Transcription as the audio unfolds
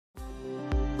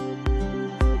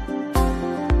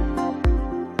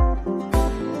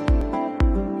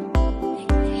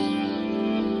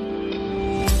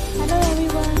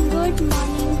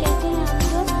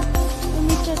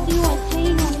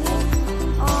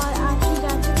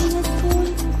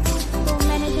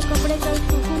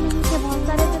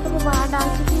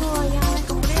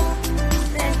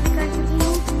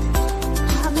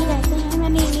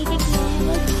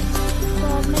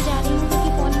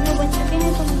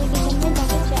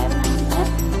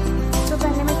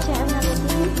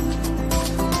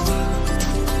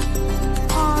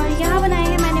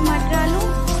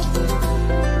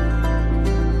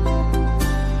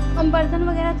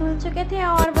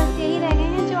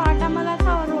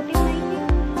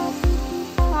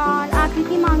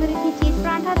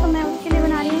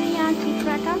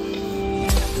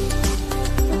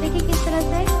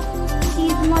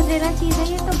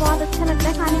लगता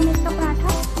है खाने में इसका पराठा।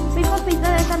 बिल्कुल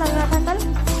पिज्ज़ा जैसा लग रहा था कल।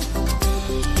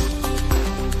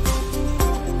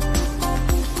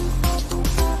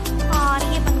 और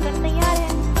ये बनकर तैयार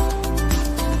है।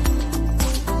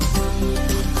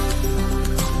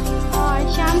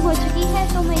 और शाम हो चुकी है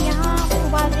तो मैं यहाँ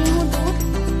उबाल रही हूँ दूध,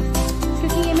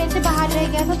 क्योंकि ये मेरे से बाहर रह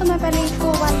गया था तो मैं पहले इसको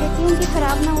उबाल लेती हूँ कि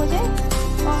ख़राब ना हो जाए।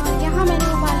 और यहाँ मैंने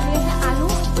उबाल लिए हैं आलू।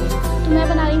 तो मैं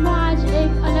बना रही हूँ आज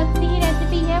एक अलग सी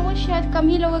रेसिपी है, वो शायद कम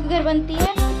ही लोगों के घर बनती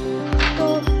है। तो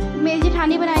मेरी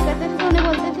जेठानी बनाया करते थे तो उन्हें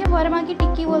बोलते थे वर्मा की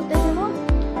टिक्की बोलते थे वो।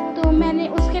 तो मैंने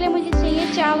उसके लिए मुझे चाहिए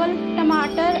चावल,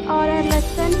 टमाटर और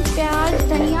लहसुन, प्याज,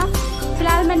 धनिया।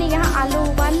 फिलहाल मैंने यहाँ आलू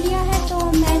उबाल लिया है तो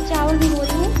मैं चावल भिगो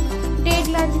रही हूँ। 1.5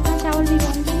 गिलास जितना चावल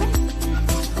भिगोऊँगी मैं।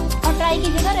 और ट्राई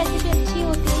कीजिएगा, रेसिपी अच्छी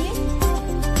होती है ये।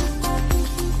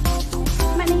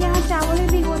 मैंने यहाँ चावल भी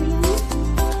भिगो दिए हैं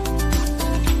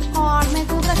और मैं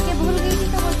दूध रख के भूल गई थी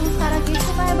तो वो दूध सारा गिर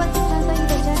चुका है, बस इतना सा ही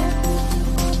बचा है।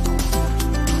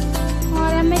 और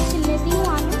अब मैं छिल लेती हूँ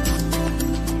आलू।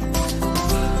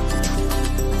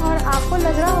 और आपको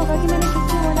लग रहा होगा कि मैंने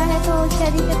टिक्की बोला है तो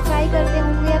शायद इसे फ्राई करते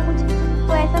होंगे या कुछ,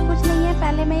 तो ऐसा कुछ नहीं है।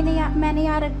 पहले मैंने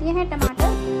यहाँ रख दिए हैं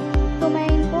टमाटर, तो मैं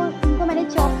इनको मैंने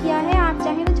चॉप किया है। आप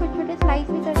चाहें तो छोटे छोटे स्लाइस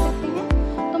भी कर सकते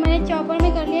हैं। तो मैंने चॉपर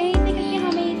में कर लिया है इसे, क्योंकि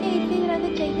हमें इसे इसी तरह से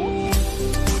चाहिए,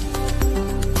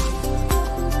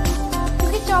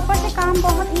 क्योंकि चॉपर से काम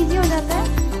बहुत इजी हो जाता है।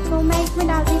 तो मैं इसमें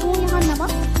डाल दी हूँ यहाँ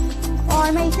नमक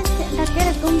और मैं इसे ढक के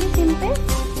रख दूँगी सिम पे,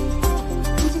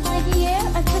 जिससे कि ये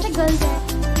अच्छे से गल जाए।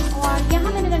 और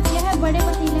यहाँ मैंने रख दिया है बड़े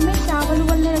पतीले में चावल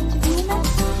उबलने रख चुकी हूँ मैं।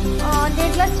 और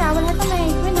 1.5 गिलास चावल है तो मैं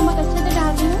इसमें नमक अच्छे से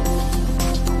डाल रही हूँ,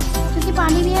 क्योंकि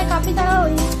पानी भी है काफ़ी सारा।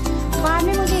 बाद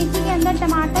में मुझे इसी के अंदर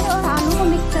टमाटर और आलू को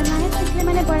मिक्स करना है, तो इसलिए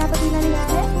मैंने बड़ा पतीला लिया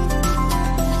है।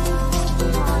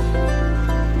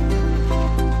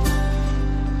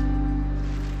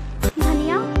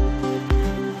 धनिया,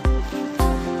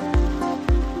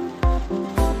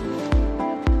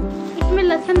 इसमें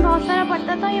लहसुन बहुत सारा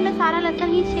पड़ता था, ये मैं सारा लहसुन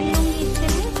ही छील लूँगी इसके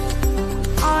लिए।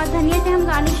 और धनिया से हम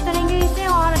गार्निश करेंगे इसे।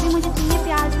 और अभी मुझे चाहिए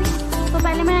प्याज भी, तो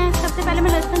सबसे पहले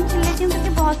मैं लहसुन छील लेती हूँ, क्योंकि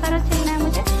बहुत सारा छीलना है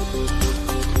मुझे।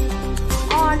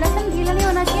 और लहसुन गीला नहीं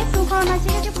होना चाहिए, सूखा होना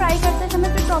चाहिए, क्योंकि फ्राई करते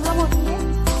समय फिर प्रॉब्लम होती है।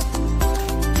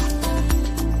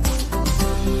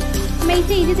 मैं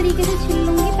इसे इसी तरीके से छील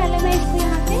लूँगी। पहले मैं इसको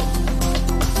यहाँ से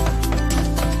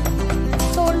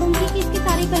तोड़ लूँगी कि इसकी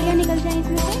सारी कलियाँ निकल जाएँ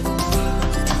इसमें से।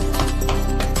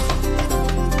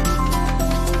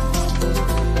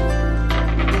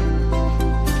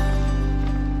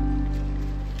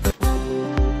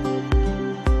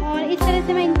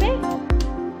 मैं इन पे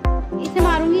इसे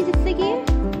मारूंगी, जिससे कि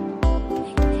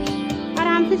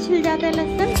आराम से छिल जाता है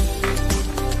लहसुन।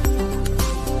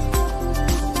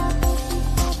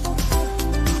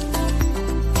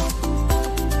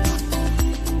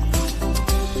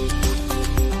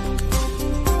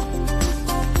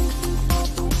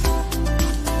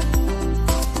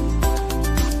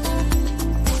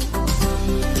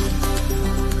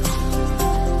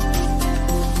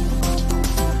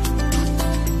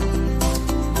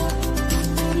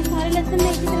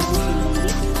 मैं इसी तरह से छील लूँगी।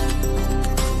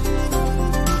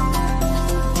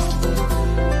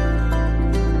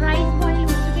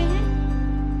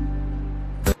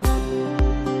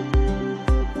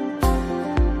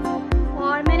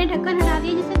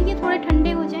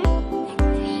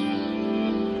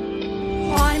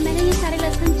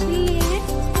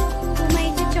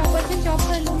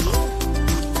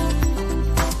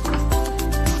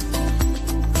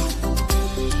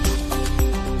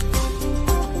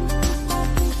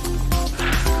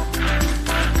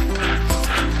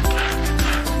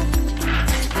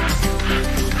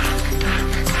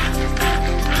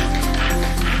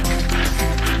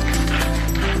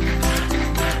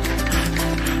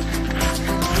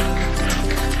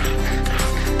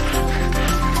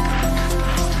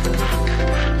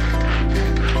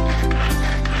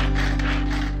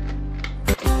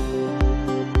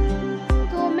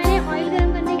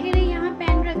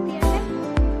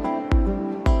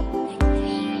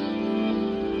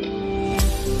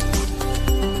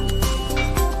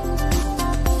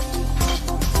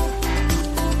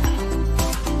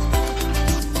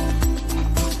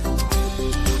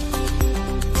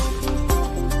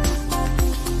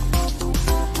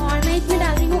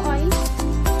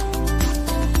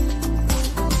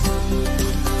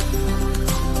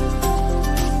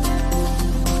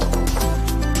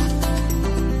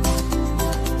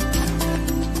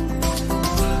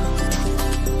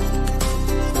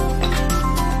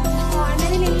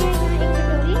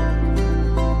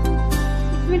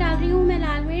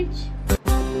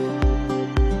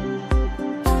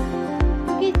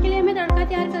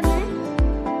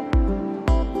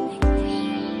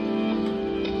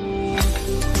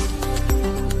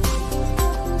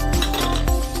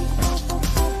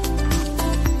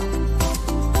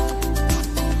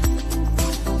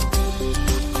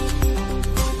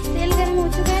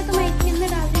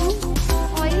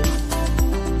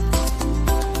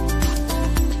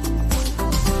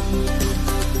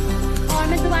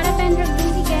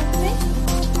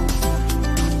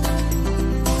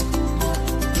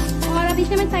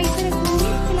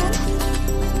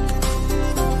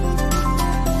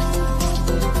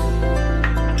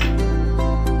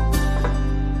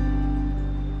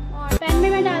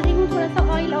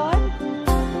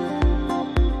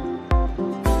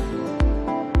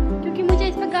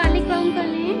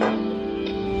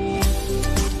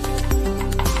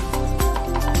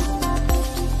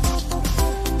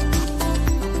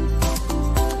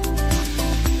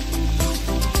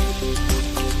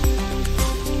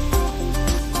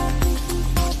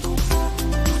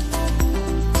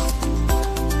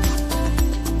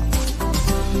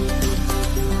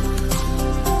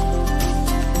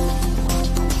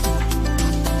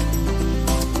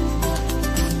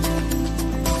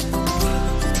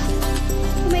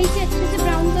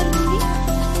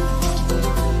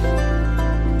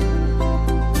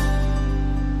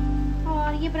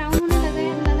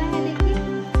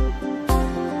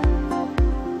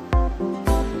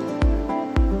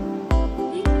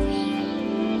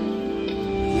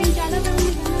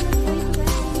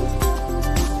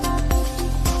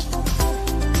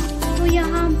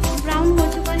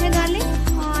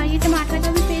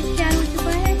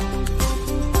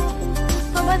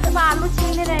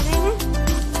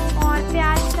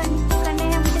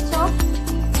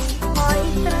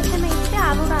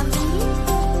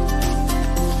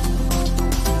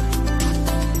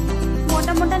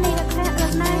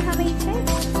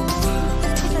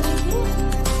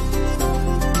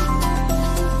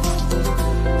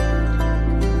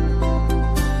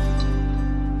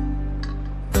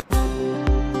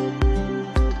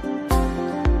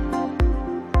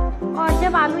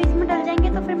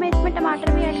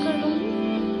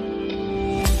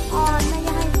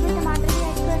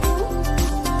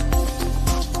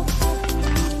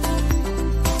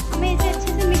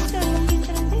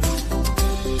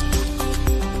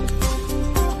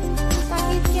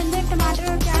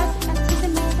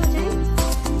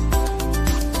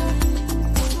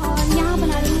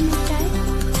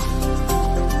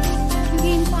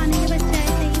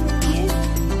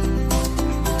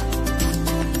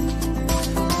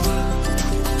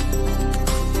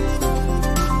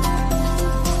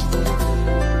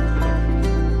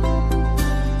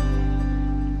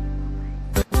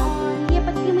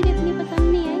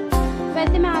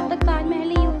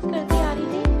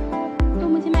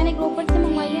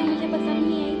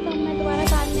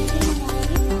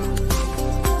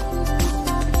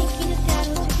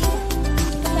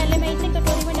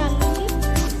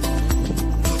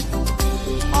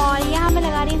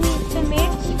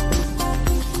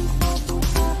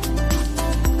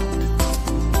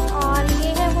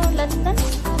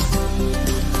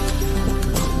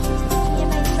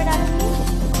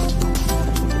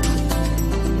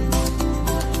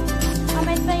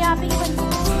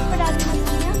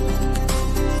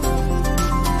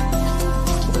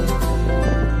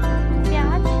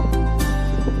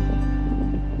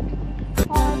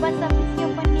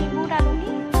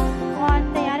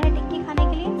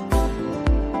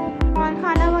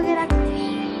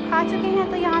 है,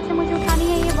 तो यहाँ से मुझे उठानी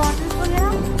है ये बॉटल्स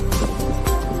वगैरह।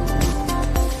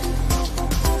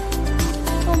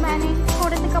 तो मैंने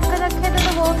थोड़े से कपड़े रखे थे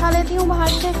तो वो उठा लेती हूँ बाहर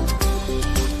से।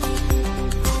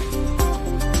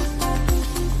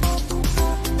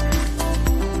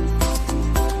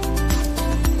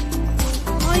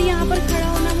 और यहाँ पर खड़ा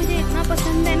होना मुझे इतना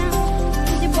पसंद है ना,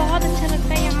 मुझे बहुत अच्छा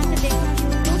लगता है यहाँ से देखना व्यू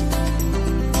को।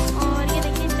 और ये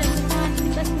देखिए चंद्रमा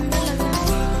कितना सुंदर लग रहा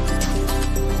है।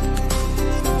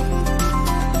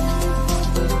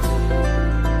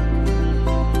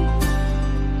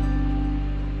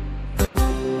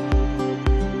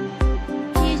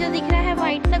 ये जो दिख रहा है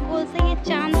व्हाइट सा गोल से, ये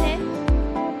चांद है।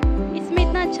 इसमें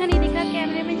इतना अच्छा नहीं दिख रहा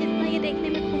कैमरे में जितना ये देखने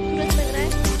में खूबसूरत लग रहा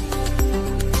है।